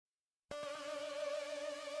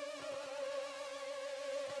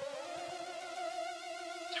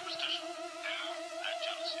superstition, now and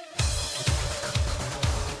jealousy.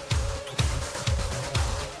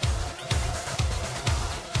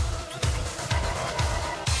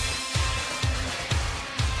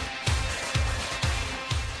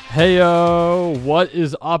 Heyo, what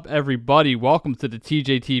is up, everybody? Welcome to the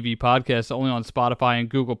TJAY podcast, only on Spotify and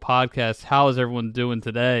Google Podcasts. How is everyone doing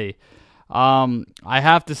today? I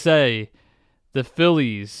have to say, the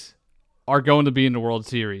Phillies are going to be in the World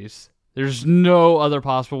Series. There's no other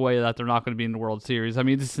possible way that they're not going to be in the World Series. I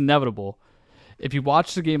mean, it's inevitable. If you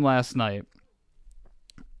watched the game last night,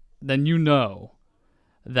 then you know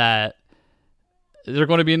that they're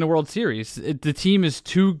going to be in the World Series. The team is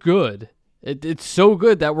too good. It's so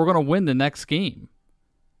good that we're going to win the next game.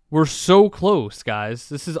 We're so close, guys.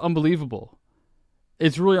 This is unbelievable.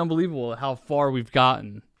 It's really unbelievable how far we've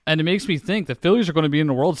gotten. And it makes me think the Phillies are going to be in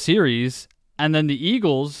the World Series, and then the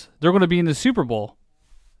Eagles, they're going to be in the Super Bowl.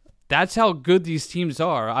 That's how good these teams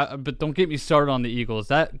are. But don't get me started on the Eagles.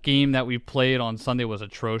 That game that we played on Sunday was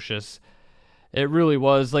atrocious. It really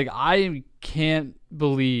was. Like, I can't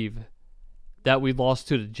believe that we lost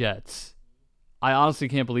to the Jets. I honestly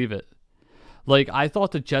can't believe it. Like, I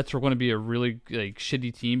thought the Jets were going to be a really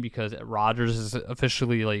shitty team because Rodgers is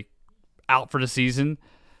officially out for the season.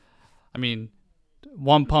 I mean,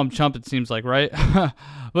 one pump chump, it seems like, right?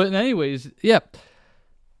 But anyways, yeah.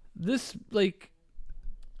 This, the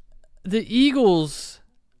Eagles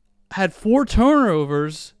had 4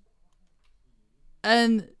 turnovers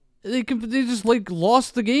and they just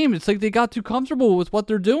lost the game. It's like they got too comfortable with what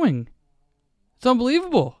they're doing. It's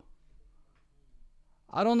unbelievable.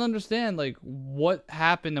 I don't understand, what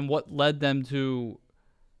happened and what led them to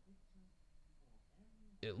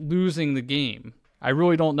losing the game. I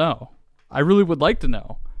really don't know. I really would like to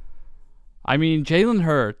know. I mean, Jalen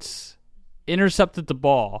Hurts intercepted the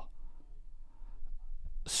ball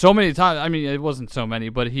so many times. I mean, it wasn't so many,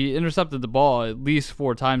 but he intercepted the ball at least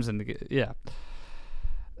 4 times in the game. Yeah.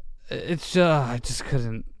 It's I just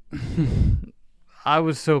couldn't. I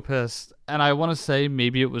was so pissed. And I want to say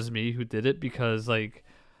maybe it was me who did it because, I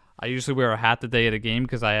usually wear a hat the day of the game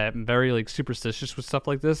because I am very, superstitious with stuff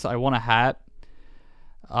like this. I won a hat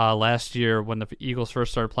last year when the Eagles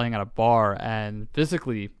first started playing at a bar. And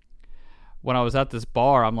physically, when I was at this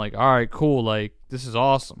bar, I'm like, all right, cool. This is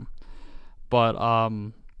awesome. But,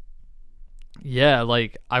 yeah,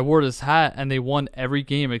 I wore this hat and they won every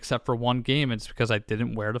game except for one game. And it's because I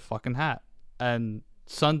didn't wear the fucking hat. And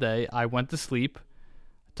Sunday, I went to sleep.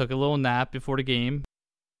 Took a little nap before the game.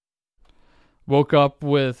 Woke up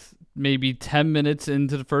with maybe 10 minutes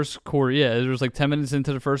into the first quarter. Yeah, it was 10 minutes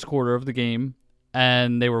into the first quarter of the game.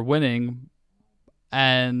 And they were winning.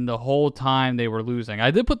 And the whole time they were losing. I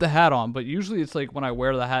did put the hat on, but usually it's when I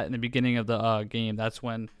wear the hat in the beginning of the game. That's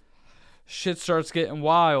when shit starts getting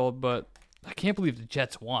wild. But I can't believe the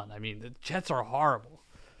Jets won. I mean, the Jets are horrible.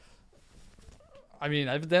 I mean,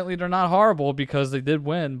 evidently they're not horrible because they did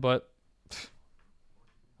win, but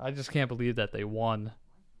I just can't believe that they won.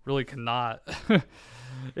 Really cannot.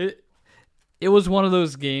 It was one of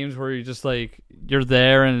those games where you're just you're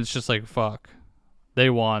there and it's just fuck. They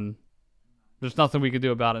won. There's nothing we can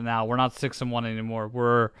do about it now. We're not 6-1 anymore.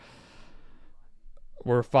 We're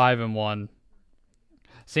 5-1.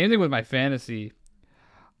 Same thing with my fantasy.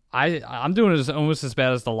 I'm doing it almost as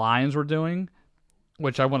bad as the Lions were doing,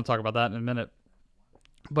 which I want to talk about that in a minute.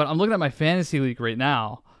 But I'm looking at my fantasy league right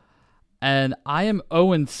now. And I am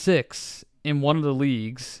 0-6 in one of the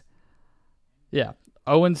leagues. Yeah,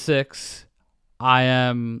 0-6. I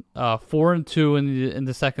am 4-2 in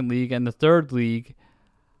the second league, and the third league,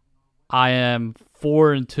 I am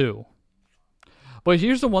 4-2. But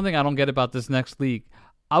here's the one thing I don't get about this next league.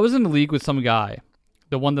 I was in the league with some guy,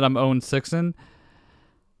 the one that I'm 0-6 in,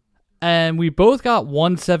 and we both got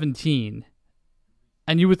 117.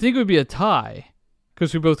 And you would think it would be a tie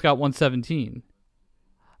because we both got 117.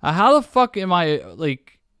 How the fuck am I,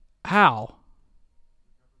 how?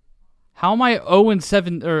 How am I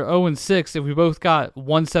 0-7 or 0-6 if we both got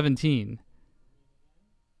 117?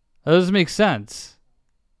 That doesn't make sense.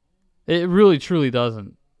 It really, truly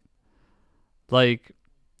doesn't. And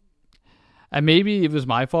maybe it was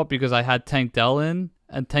my fault because I had Tank Dell in,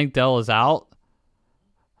 and Tank Dell is out.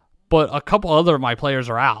 But a couple other of my players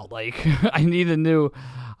are out. I need a new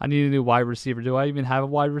wide receiver. Do I even have a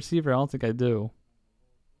wide receiver? I don't think I do.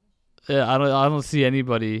 Yeah, I don't see any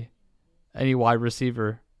wide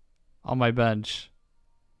receiver on my bench.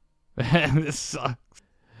 Man, this sucks.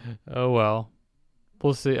 Oh well.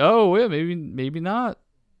 We'll see. Oh yeah, maybe not.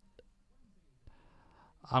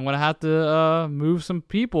 I'm gonna have to move some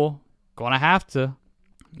people. Gonna have to.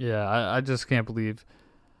 Yeah, I just can't believe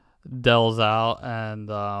Dell's out,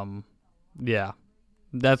 and yeah,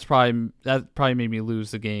 that probably made me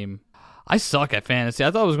lose the game. I suck at fantasy.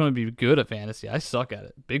 I thought I was going to be good at fantasy. I suck at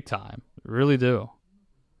it big time. I really do.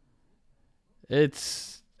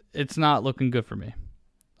 It's not looking good for me.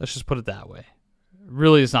 Let's just put it that way.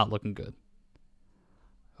 Really, it's not looking good.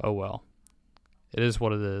 Oh well. It is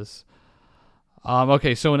what it is.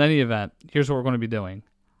 Okay, so in any event, here's what we're going to be doing.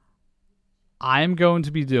 I'm going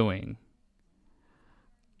to be doing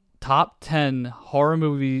top 10 horror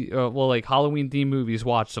movie, like Halloween themed movies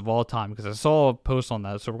watched of all time, because I saw a post on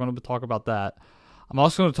that, so we're going to talk about that. I'm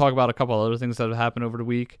also going to talk about a couple other things that have happened over the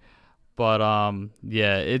week, but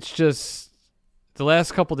yeah, it's just the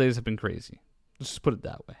last couple days have been crazy. Let's just put it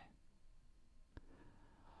that way.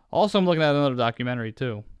 Also, I'm looking at another documentary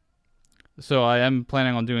too. So I am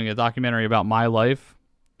planning on doing a documentary about my life,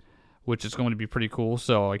 which is going to be pretty cool.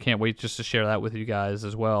 So I can't wait just to share that with you guys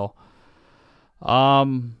as well.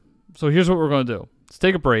 So here's what we're going to do. Let's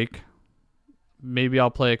take a break. Maybe I'll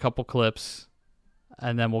play a couple clips,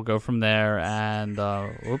 and then we'll go from there. And,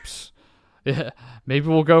 yeah, maybe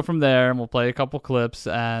we'll go from there, and we'll play a couple clips,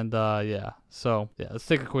 and, yeah. So, yeah, let's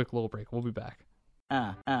take a quick little break. We'll be back.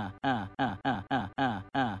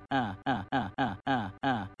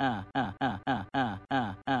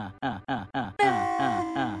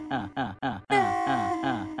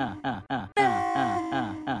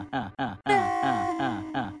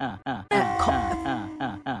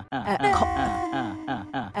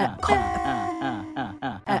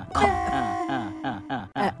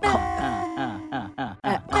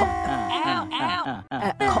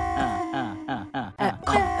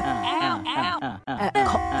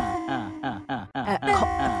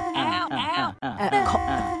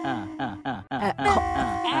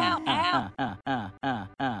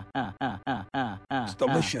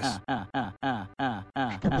 Delicious.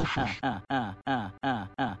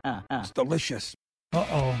 It's delicious.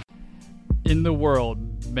 Uh-oh. In the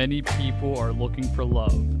world, many people are looking for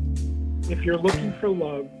love. If you're looking for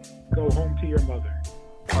love, go home to your mother.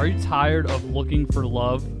 Are you tired of looking for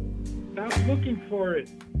love? Stop looking for it.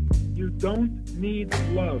 You don't need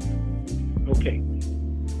love. Okay.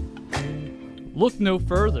 Look no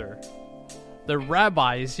further. The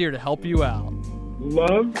rabbi is here to help you out.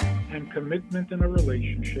 Love and commitment in a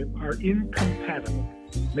relationship are incompatible.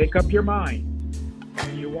 Make up your mind.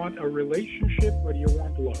 Do you want a relationship or do you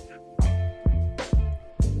want love?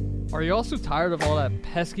 Are you also tired of all that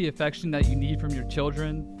pesky affection that you need from your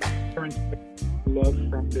children? Parents expect love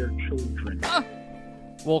from their children.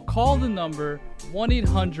 Well, call the number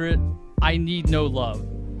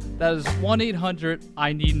 1-800-I-NEED-NO-LOVE. That is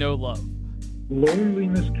 1-800-I-NEED-NO-LOVE.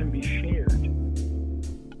 Loneliness can be shared.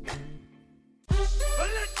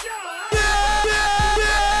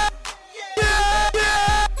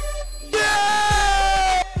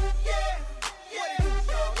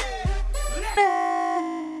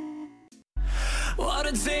 What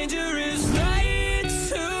a dangerous night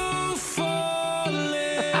to fall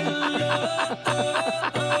in love.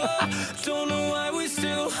 Don't know why we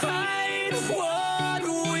still hide what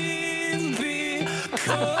we've become.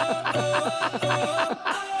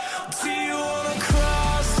 Do you wanna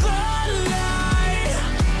cross the line?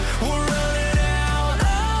 We're running out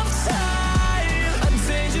of time. A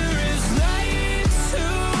dangerous night to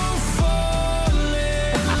fall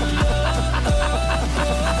in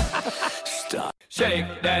love. Stop. Shake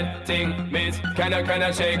that thing, miss. Can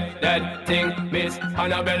I shake that thing, miss?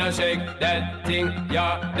 Annabella, shake that thing,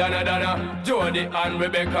 yeah. Donna, Jody and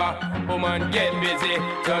Rebecca. Woman, get busy.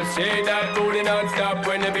 Just shake that booty non-stop.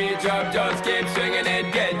 When the beat drop, just keep swinging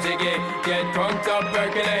it. Get jiggy, get drunk up,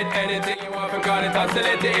 percolate anything you want. Call it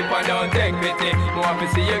oscillate it and don't take pity. More to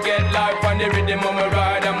see you get life on the rhythm of my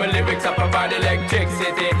ride. And my lyrics up about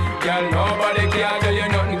electricity. Girl, nobody can do you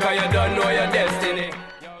nothing cause you don't know your destiny.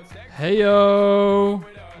 Heyo!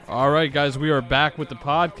 Alright, guys, we are back with the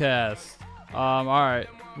podcast. Alright.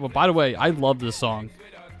 Well, by the way, I love this song.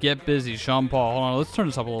 Get Busy, Sean Paul. Hold on, let's turn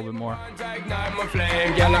this up a little bit more. Ignite my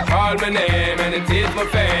flame, girl, I call my name and it is my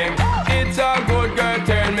fame. It's a good girl,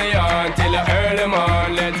 turn me on till I earn them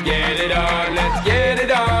on. Let's get it on, let's get it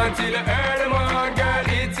on till I earn them on. Girl,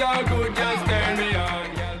 it's all good, just turn me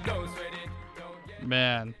on. Girl, don't sweat it, don't get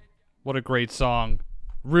Man, what a great song.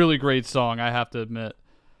 Really great song, I have to admit.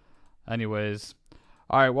 Anyways,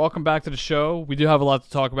 all right, welcome back to the show. We do have a lot to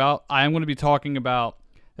talk about. I am going to be talking about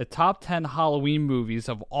the top 10 Halloween movies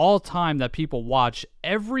of all time that people watch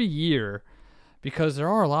every year, because there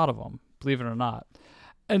are a lot of them, believe it or not.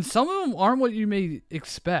 And some of them aren't what you may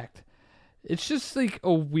expect. It's just like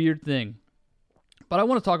a weird thing. But I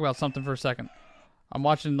want to talk about something for a second. I'm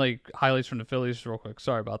watching like highlights from the Phillies real quick.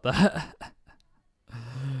 Sorry about that.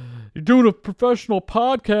 You're doing a professional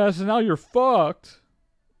podcast and now you're fucked.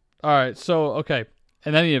 All right. So, okay.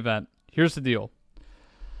 In any event, here's the deal.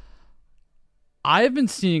 I have been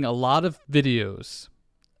seeing a lot of videos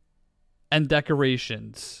and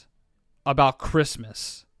decorations about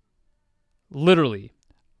Christmas. Literally,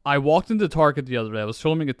 I walked into Target the other day. I was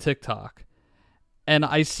filming a TikTok, and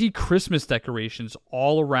I see Christmas decorations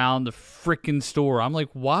all around the freaking store. I'm like,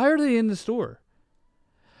 why are they in the store?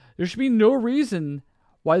 There should be no reason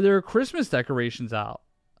why there are Christmas decorations out.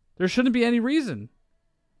 There shouldn't be any reason.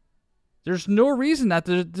 There's no reason that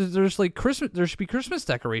there's like Christmas. There should be Christmas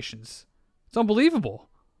decorations. It's unbelievable.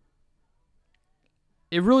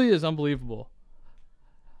 It really is unbelievable.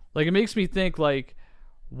 Like, it makes me think, like,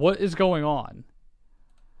 what is going on?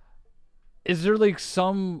 Is there, like,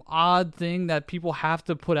 some odd thing that people have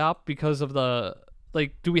to put out because of the,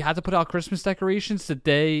 like, do we have to put out Christmas decorations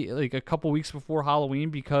today, like, a couple weeks before Halloween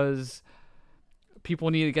because people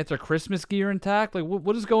need to get their Christmas gear intact? Like,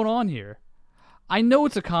 what is going on here? I know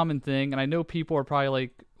it's a common thing, and I know people are probably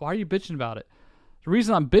like, why are you bitching about it? The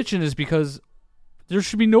reason I'm bitching is because there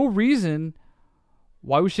should be no reason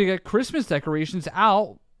why we should get Christmas decorations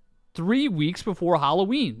out 3 weeks before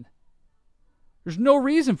Halloween. There's no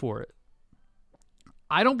reason for it.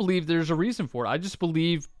 I don't believe there's a reason for it. I just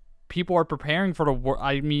believe people are preparing for the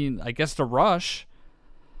rush.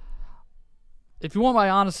 If you want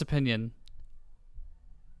my honest opinion,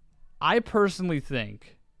 I personally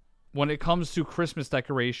think when it comes to Christmas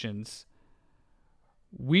decorations,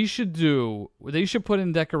 they should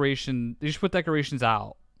put decorations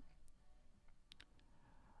out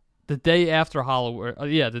the day after Halloween.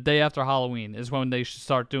 The day after Halloween is when they should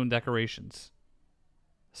start doing decorations.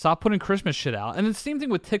 Stop putting Christmas shit out. And it's the same thing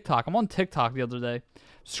with TikTok. I'm on TikTok the other day,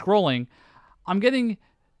 scrolling. I'm getting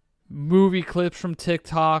movie clips from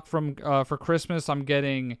TikTok for Christmas. I'm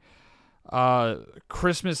getting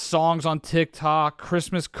Christmas songs on TikTok,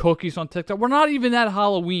 Christmas cookies on TikTok. We're not even at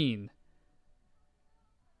Halloween.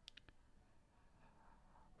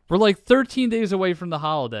 We're like 13 days away from the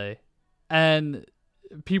holiday, and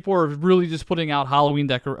people are really just putting out Halloween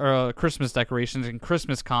Christmas decorations and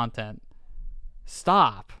Christmas content.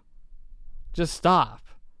 Stop. Just stop.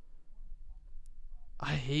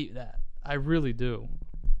 I hate that. I really do.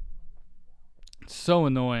 It's so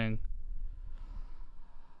annoying.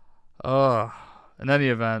 In any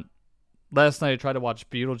event, last night I tried to watch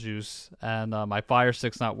Beetlejuice, and my Fire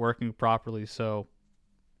Stick's not working properly, so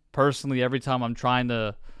personally, every time I'm trying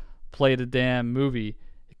to play the damn movie,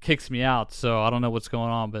 it kicks me out, so I don't know what's going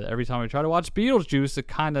on, but every time I try to watch Beetlejuice, it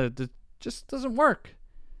kind of just doesn't work.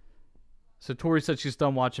 So Tori said she's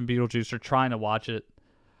done watching Beetlejuice, or trying to watch it,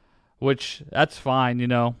 which, that's fine,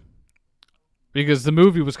 because the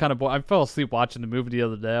movie was kind of boring. I fell asleep watching the movie the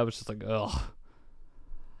other day. I was just like, ugh.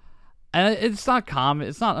 And it's not common.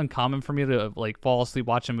 It's not uncommon for me to, like, fall asleep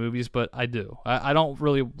watching movies, but I do. I don't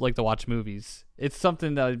really like to watch movies. It's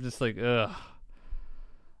something that I'm just like, ugh.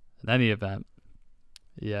 In any event.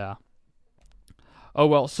 Yeah. Oh,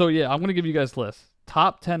 well, so yeah, I'm going to give you guys a list.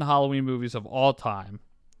 Top 10 Halloween movies of all time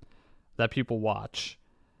that people watch.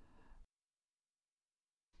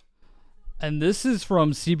 And this is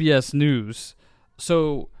from CBS News.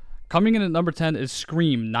 So, coming in at number 10 is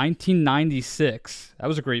Scream, 1996. That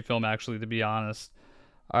was a great film, actually, to be honest.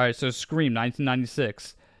 All right, so Scream,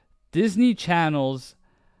 1996. Disney Channel's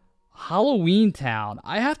Halloween Town.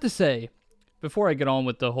 I have to say, before I get on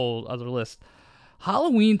with the whole other list,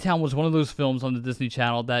 Halloween Town was one of those films on the Disney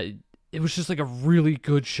Channel that it was just like a really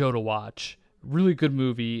good show to watch. Really good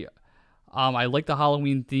movie. I like the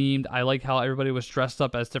Halloween themed. I like how everybody was dressed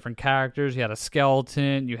up as different characters. You had a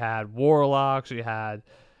skeleton, you had warlocks, you had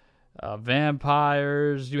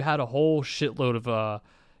vampires, you had a whole shitload of,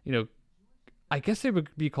 I guess they would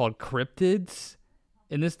be called cryptids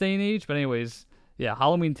in this day and age. But anyways, yeah,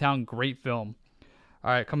 Halloween Town, great film. All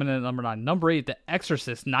right, coming in at number 9. Number 8, The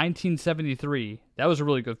Exorcist, 1973. That was a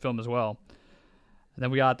really good film as well. And then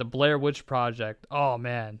we got The Blair Witch Project. Oh,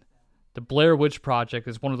 man. The Blair Witch Project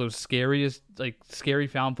is one of those scary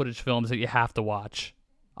found footage films that you have to watch.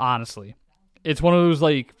 Honestly. It's one of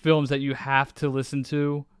those, films that you have to listen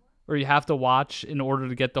to or you have to watch in order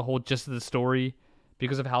to get the whole gist of the story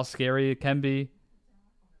because of how scary it can be.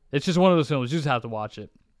 It's just one of those films. You just have to watch it.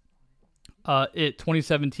 It,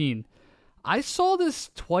 2017. I saw this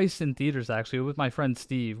twice in theaters, actually, with my friend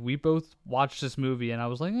Steve. We both watched this movie, and I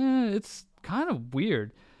was like, it's kind of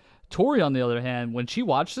weird. Tori, on the other hand, when she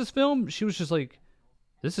watched this film, she was just like,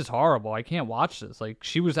 this is horrible. I can't watch this.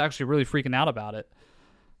 She was actually really freaking out about it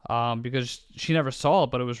because she never saw it,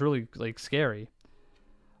 but it was really, scary.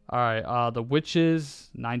 All right, The Witches,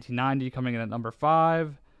 1990, coming in at number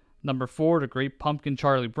 5. Number 4, The Great Pumpkin,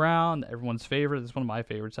 Charlie Brown, everyone's favorite. This is one of my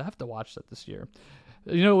favorites. I have to watch that this year.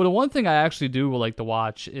 You know, the one thing I actually do like to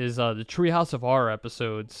watch is the Treehouse of Horror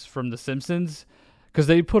episodes from The Simpsons, because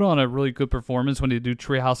they put on a really good performance when they do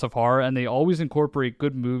Treehouse of Horror, and they always incorporate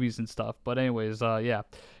good movies and stuff. But anyways, yeah.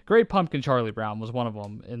 Great Pumpkin Charlie Brown was one of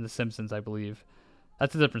them in The Simpsons, I believe.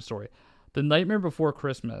 That's a different story. The Nightmare Before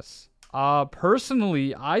Christmas.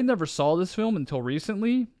 Personally, I never saw this film until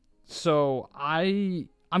recently, so I'm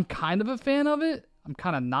kind of a fan of it. I'm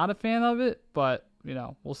kind of not a fan of it, but, you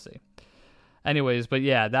know, we'll see. Anyways, but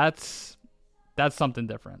yeah, that's something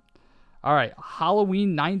different. All right,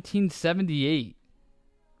 Halloween 1978.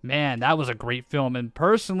 Man, that was a great film. And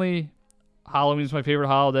personally, Halloween's my favorite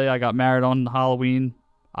holiday. I got married on Halloween.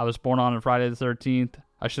 I was born on Friday the 13th.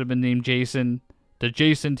 I should have been named Jason. The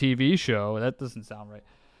Jason TV show. That doesn't sound right.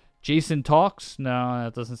 Jason Talks? No,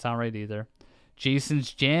 that doesn't sound right either.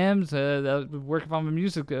 Jason's Jams? That would work if I'm a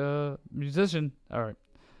musician. All right.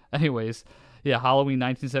 Anyways, yeah, Halloween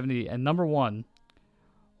 1978. And number 1,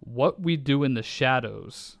 What We Do in the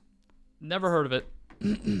Shadows. Never heard of it.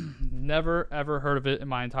 Never, ever heard of it in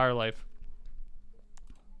my entire life.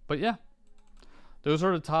 But yeah, those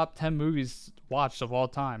are the top 10 movies watched of all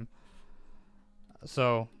time.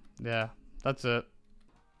 So, yeah, that's it.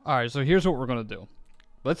 Alright, so here's what we're going to do.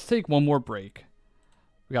 Let's take one more break.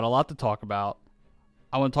 We got a lot to talk about.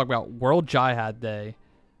 I want to talk about World Jihad Day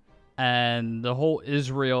and the whole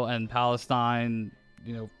Israel and Palestine,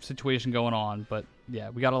 situation going on. But yeah,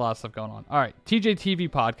 we got a lot of stuff going on. All right, TJAY TV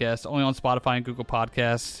podcast, only on Spotify and Google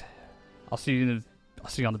Podcasts. I'll see you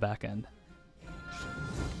on the back end.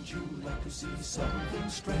 Would you like to see something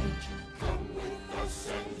strange? Come with us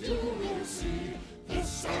and you will see.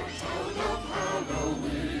 This our town of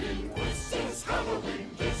Halloween. This is Halloween.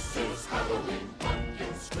 This is Halloween.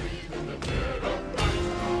 Pumpkins scream in the dead of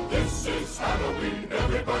night. This is Halloween.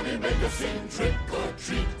 Everybody make a scene. Trick or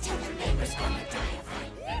treat. Tell the neighbors gonna die of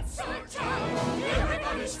fright. It's our town.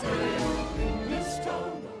 Everybody scream in this town of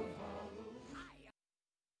Halloween.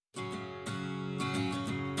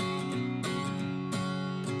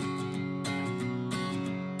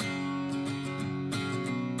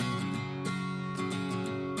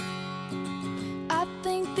 I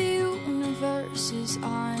think the universe is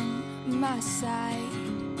on my side.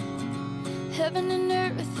 Heaven and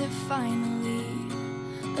earth have finally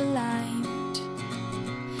aligned.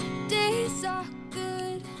 Days are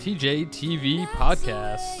good. TJAY TV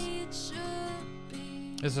podcast.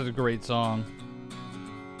 This is a great song.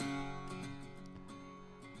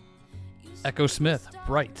 Echo Smith,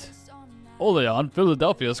 Bright. Only on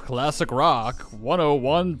Philadelphia's Classic Rock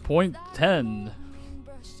 101.10.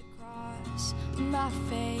 Brushed across my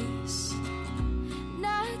face.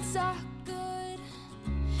 Nights are good,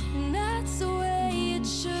 and that's the way it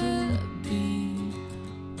should be.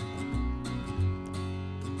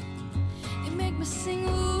 You make me sing,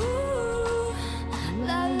 ooh,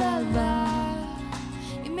 la la la.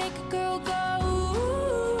 You make a girl go,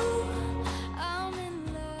 ooh, I'm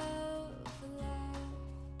in love.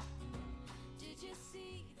 Did you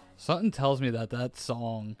see that? Something tells me that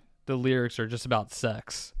song, the lyrics are just about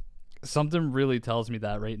sex. Something really tells me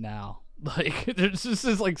that right now. Like, there's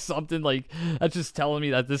just like something like that's just telling me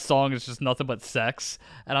that this song is just nothing but sex.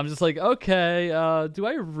 And I'm just like, okay, do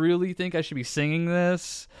I really think I should be singing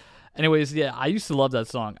this? Anyways, yeah, I used to love that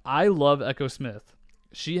song. I love Echo Smith.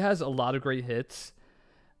 She has a lot of great hits.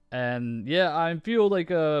 And yeah, I feel like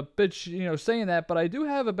a bitch, saying that, but I do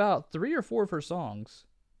have about 3 or 4 of her songs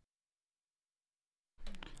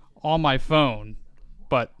on my phone.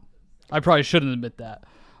 But I probably shouldn't admit that.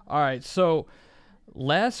 All right, so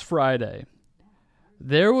last Friday,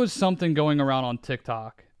 there was something going around on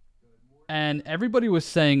TikTok, and everybody was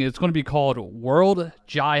saying it's going to be called World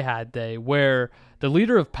Jihad Day, where the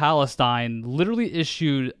leader of Palestine literally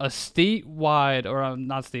issued a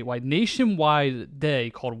nationwide day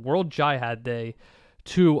called World Jihad Day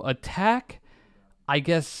to attack, I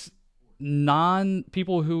guess,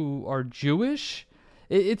 people who are Jewish.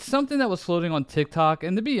 It's something that was floating on TikTok,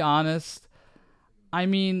 and to be honest, I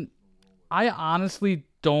mean, I honestly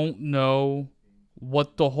don't know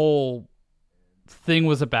what the whole thing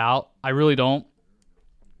was about. I really don't.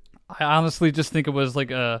 I honestly just think it was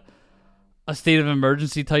like a state of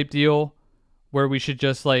emergency type deal where we should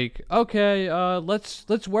just like, okay,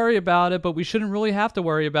 let's worry about it, but we shouldn't really have to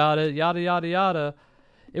worry about it, yada, yada, yada.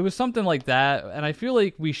 It was something like that, and I feel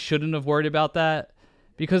like we shouldn't have worried about that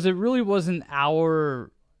because it really wasn't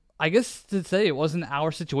our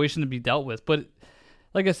situation to be dealt with, but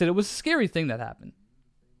like I said, it was a scary thing that happened.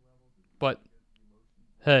 But,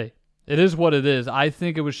 hey, it is what it is. I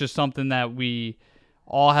think it was just something that we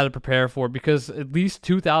all had to prepare for because at least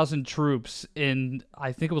 2,000 troops in,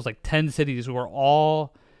 I think it was like 10 cities were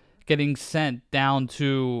all getting sent down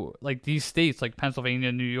to like these states like Pennsylvania,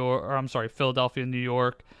 New York, or I'm sorry, Philadelphia, New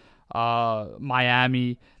York,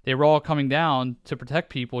 Miami. They were all coming down to protect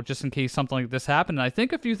people just in case something like this happened. And I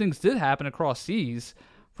think a few things did happen across seas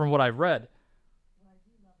from what I've read.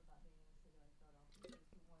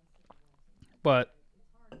 But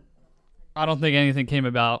I don't think anything came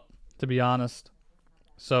about, to be honest.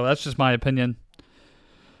 So that's just my opinion.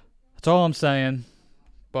 That's all I'm saying.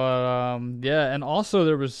 But yeah, and also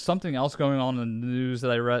there was something else going on in the news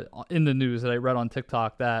that I read on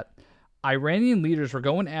TikTok, that Iranian leaders were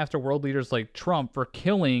going after world leaders like Trump for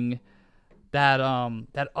killing that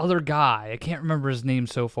other guy. I can't remember his name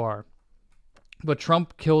so far. But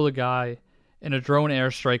Trump killed a guy in a drone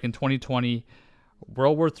airstrike in 2020.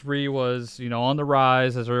 World War III was, on the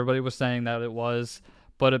rise, as everybody was saying that it was.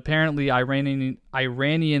 But apparently Iranian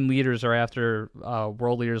leaders are after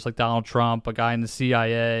world leaders like Donald Trump, a guy in the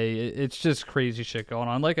CIA. It's just crazy shit going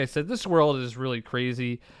on. Like I said, this world is really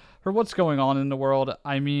crazy for what's going on in the world.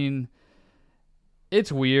 I mean,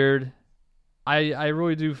 it's weird. I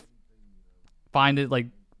really do find it like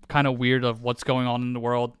kind of weird of what's going on in the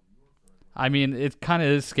world. I mean, it kind of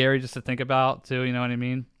is scary just to think about too, you know what I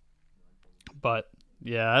mean? But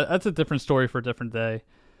yeah, that's a different story for a different day.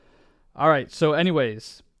 All right, so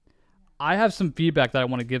anyways, I have some feedback that I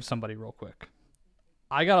want to give somebody real quick.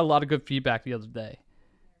 I got a lot of good feedback the other day.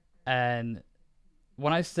 And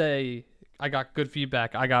when I say I got good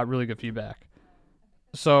feedback, I got really good feedback.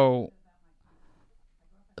 So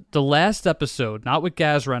the last episode, not with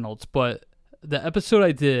Gaz Reynolds, but the episode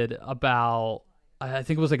I did about, I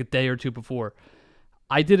think it was like a day or two before,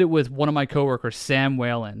 I did it with one of my coworkers, Sam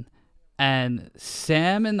Whalen. And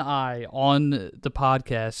Sam and I on the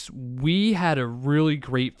podcast, we had a really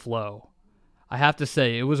great flow. I have to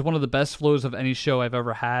say, it was one of the best flows of any show I've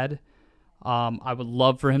ever had. I would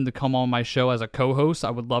love for him to come on my show as a co-host.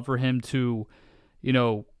 I would love for him to,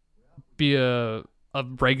 be a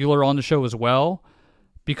regular on the show as well.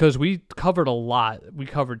 Because we covered a lot. We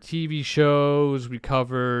covered TV shows. We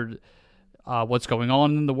covered what's going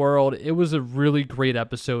on in the world. It was a really great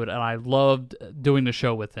episode, and I loved doing the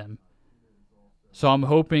show with him. So I'm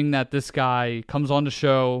hoping that this guy comes on the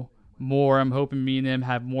show more. I'm hoping me and him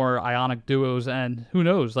have more ionic duos. And who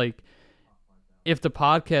knows, like, if the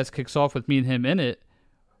podcast kicks off with me and him in it,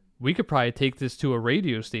 we could probably take this to a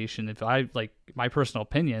radio station, if I, like, my personal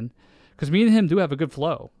opinion. Because me and him do have a good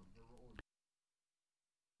flow.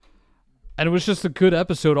 And it was just a good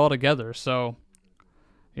episode altogether. So,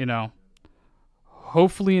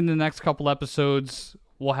 hopefully in the next couple episodes,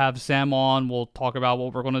 we'll have Sam on, we'll talk about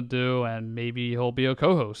what we're going to do, and maybe he'll be a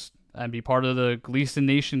co-host and be part of the Gleason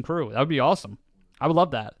Nation crew. That would be awesome. I would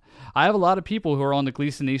love that. I have a lot of people who are on the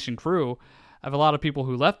Gleason Nation crew. I have a lot of people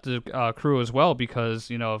who left the crew as well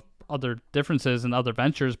because, of other differences and other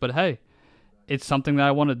ventures. But hey, it's something that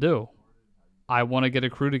I want to do. I want to get a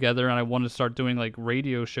crew together, and I want to start doing like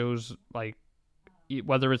radio shows, like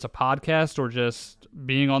whether it's a podcast or just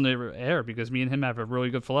being on the air, because me and him have a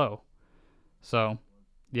really good flow. So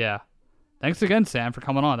yeah. Thanks again, Sam, for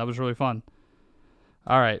coming on. That was really fun.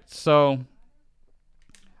 All right. So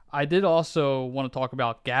I did also want to talk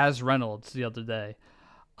about Gaz Reynolds the other day.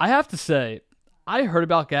 I have to say, I heard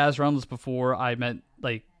about Gaz Reynolds before I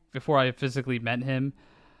physically met him,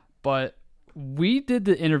 but we did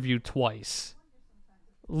the interview twice.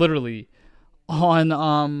 Literally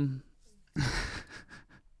on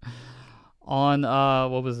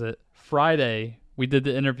what was it? Friday, we did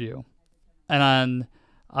the interview. And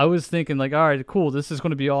I was thinking, like, all right, cool, this is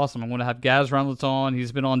going to be awesome. I'm going to have Gaz Reynolds on.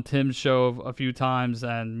 He's been on Tim's show a few times,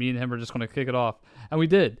 and me and him are just going to kick it off. And we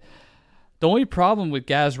did. The only problem with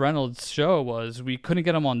Gaz Reynolds' show was we couldn't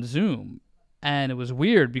get him on Zoom. And it was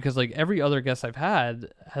weird because, like, every other guest I've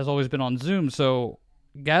had has always been on Zoom. So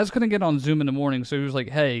Gaz couldn't get on Zoom in the morning. So he was like,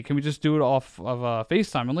 hey, can we just do it off of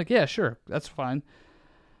FaceTime? I'm like, yeah, sure. That's fine.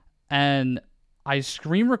 And I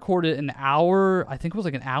screen recorded an hour, I think it was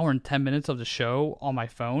like an hour and 10 minutes of the show on my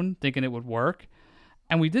phone, thinking it would work.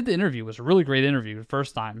 And we did the interview. It was a really great interview the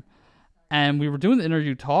first time. And we were doing the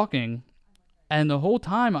interview talking, and the whole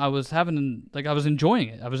time I was enjoying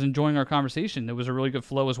it. I was enjoying our conversation. It was a really good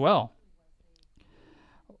flow as well.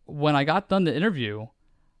 When I got done the interview,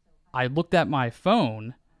 I looked at my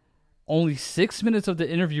phone, only 6 minutes of the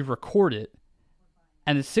interview recorded,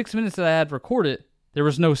 and the 6 minutes that I had recorded, there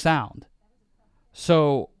was no sound.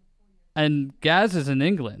 So, and Gaz is in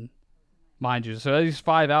England, mind you, so he's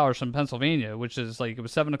 5 hours from Pennsylvania, which is like, it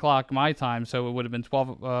was 7 o'clock my time, so it would have been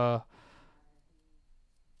 12,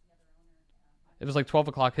 it was like 12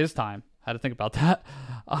 o'clock his time. I had to think about that.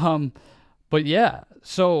 But yeah,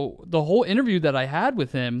 so the whole interview that I had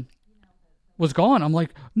with him, was gone. I'm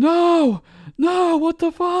like, no, what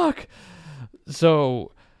the fuck?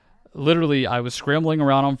 So literally, I was scrambling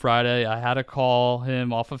around on Friday. I had to call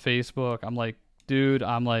him off of Facebook. I'm like, dude,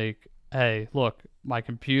 hey, look, my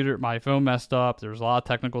phone messed up. There's a lot of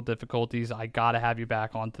technical difficulties. I got to have you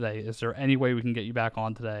back on today. Is there any way we can get you back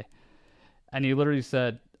on today? And he literally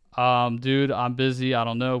said, dude, I'm busy. I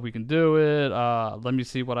don't know if we can do it. Let me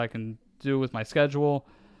see what I can do with my schedule.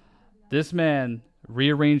 This man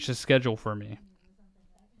rearranged his schedule for me.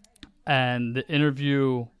 And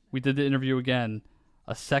we did the interview again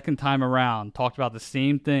a second time around, talked about the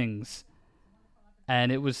same things.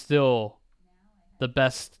 And it was still the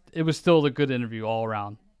best. It was still a good interview all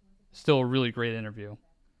around. Still a really great interview.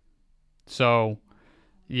 So,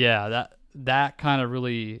 yeah, that kind of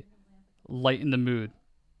really lightened the mood.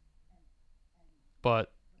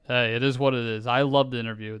 But hey, it is what it is. I loved the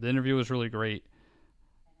interview. The interview was really great.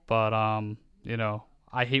 But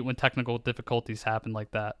I hate when technical difficulties happen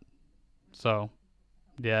like that. So,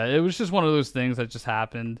 yeah, it was just one of those things that just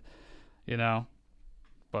happened,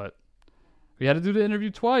 But we had to do the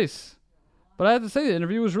interview twice. But I have to say, the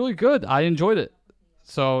interview was really good. I enjoyed it.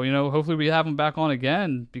 So, hopefully we have him back on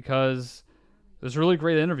again because it was a really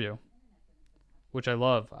great interview, which I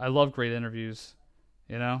love. I love great interviews,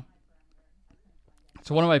 It's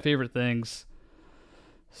one of my favorite things.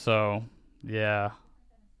 So, yeah.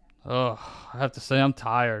 I have to say I'm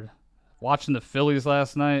tired. Watching the Phillies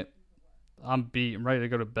last night, I'm beat. I'm ready to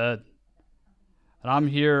go to bed. And I'm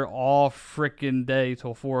here all freaking day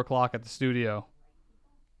till 4 o'clock at the studio.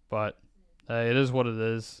 But, hey, it is what it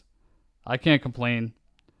is. I can't complain.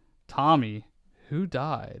 Tommy, who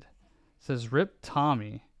died? It says, rip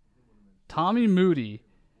Tommy. Tommy Moody,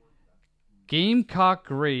 a Gamecock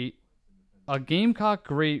great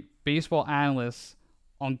baseball analyst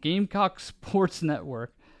on Gamecock Sports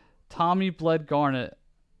Network. Tommy Bled Garnett.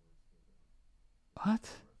 What?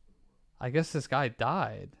 I guess this guy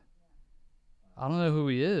died. I don't know who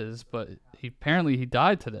he is, but apparently he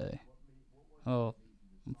died today. Oh,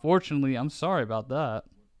 unfortunately, I'm sorry about that.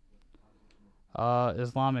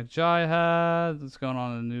 Islamic Jihad. What's going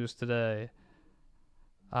on in the news today?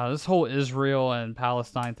 This whole Israel and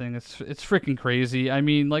Palestine thing, it's freaking crazy. I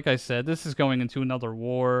mean, like I said, this is going into another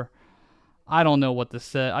war. I don't know what to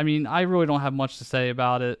say. I mean, I really don't have much to say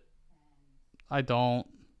about it. I don't.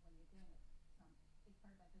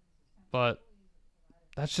 But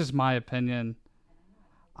that's just my opinion.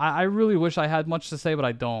 I really wish I had much to say, but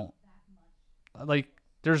I don't. Like,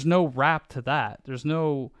 there's no wrap to that. There's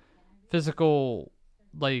no physical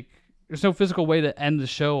way to end the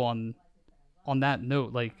show on that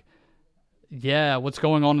note. Like, yeah, what's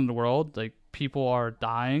going on in the world? Like, people are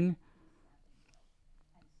dying.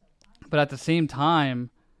 But at the same time,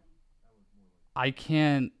 I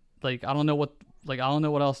can't, I don't know what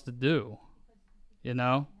else to do.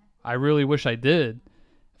 I really wish I did.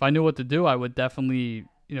 If I knew what to do, I would definitely,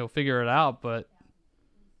 figure it out, but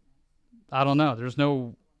I don't know. There's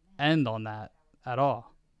no end on that at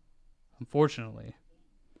all, unfortunately.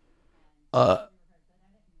 There's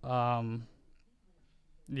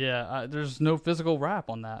no physical wrap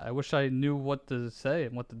on that. I wish I knew what to say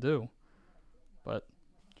and what to do, but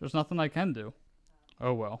there's nothing I can do.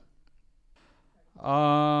 Oh well.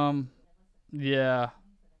 Yeah.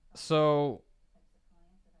 So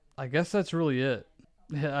I guess that's really it.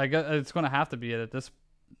 Yeah, I guess it's gonna have to be it at this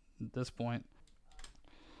point.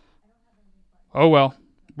 Oh well.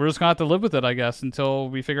 We're just gonna have to live with it, I guess, until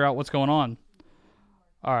we figure out what's going on.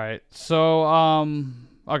 Alright, so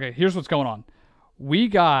okay, here's what's going on. We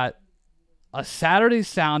got a Saturday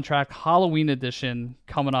soundtrack Halloween edition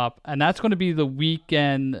coming up, and that's going to be the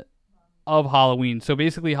weekend of Halloween. So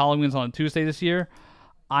basically, Halloween's on a Tuesday this year.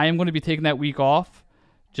 I am going to be taking that week off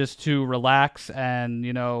just to relax, and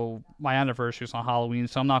my anniversary is on Halloween,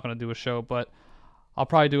 so I'm not going to do a show, but I'll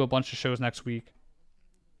probably do a bunch of shows next week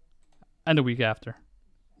and the week after.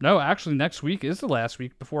 No, actually, next week is the last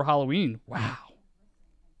week before Halloween.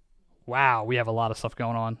 Wow, we have a lot of stuff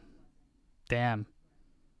going on. Damn.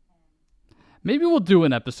 Maybe we'll do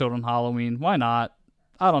an episode on Halloween. Why not?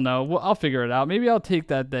 I don't know. I'll figure it out. Maybe I'll take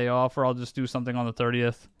that day off, or I'll just do something on the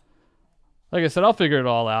 30th. Like I said, I'll figure it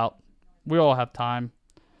all out. We all have time.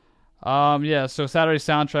 So Saturday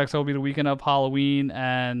soundtracks will be the weekend of Halloween,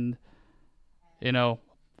 and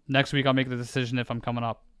next week I'll make the decision if I'm coming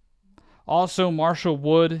up. Also, Marshall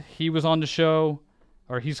Wood, he was on the show,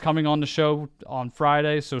 or he's coming on the show on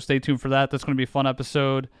Friday, so stay tuned for that. That's going to be a fun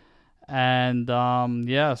episode. And,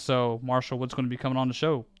 so Marshall Wood's going to be coming on the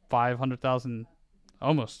show. 500,000,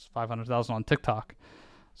 almost 500,000 on TikTok.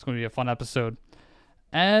 It's going to be a fun episode.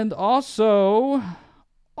 And also,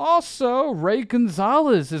 Also, Ray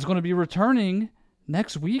Gonzalez is going to be returning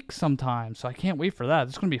next week sometime, so I can't wait for that.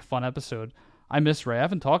 It's going to be a fun episode. I miss Ray. I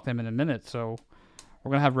haven't talked to him in a minute, so we're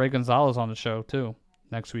going to have Ray Gonzalez on the show too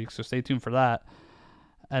next week, so stay tuned for that.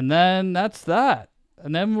 And then that's that.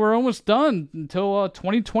 And then we're almost done until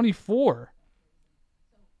 2024.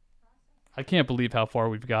 I can't believe how far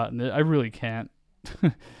we've gotten. I really can't.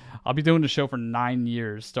 I'll be doing the show for 9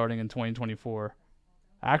 years starting in 2024.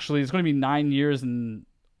 Actually, it's going to be 9 years in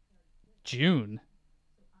June.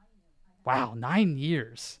 Wow, 9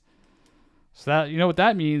 years. So that, you know what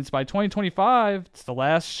that means? By 2025, it's the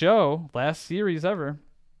last show, last series ever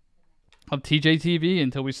of TJAY TV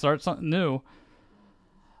until we start something new.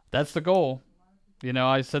 That's the goal. You know,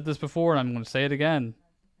 I said this before and I'm going to say it again.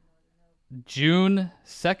 June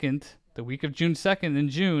 2nd, the week of June 2nd in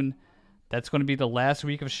June, that's going to be the last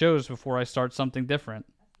week of shows before I start something different.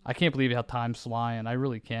 I can't believe how time's flying. I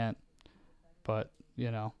really can't. But,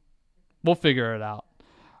 you know, we'll figure it out.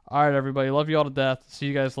 All right, everybody. Love you all to death. See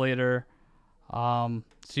you guys later.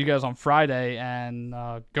 See you guys on Friday. And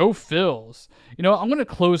go Phils. You know, I'm going to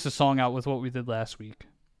close the song out with what we did last week.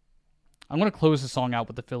 I'm going to close the song out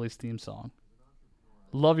with the Phillies theme song.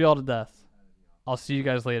 Love you all to death. I'll see you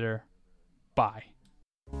guys later. Bye.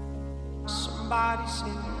 Somebody said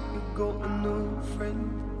you got a new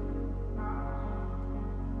friend.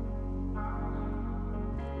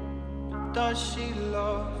 Does she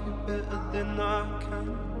love you better than I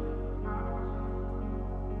can?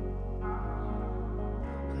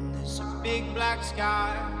 And there's a big black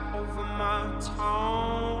sky over my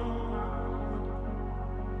town.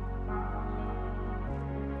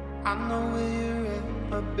 I know where you're at,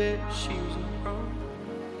 I bet she's around.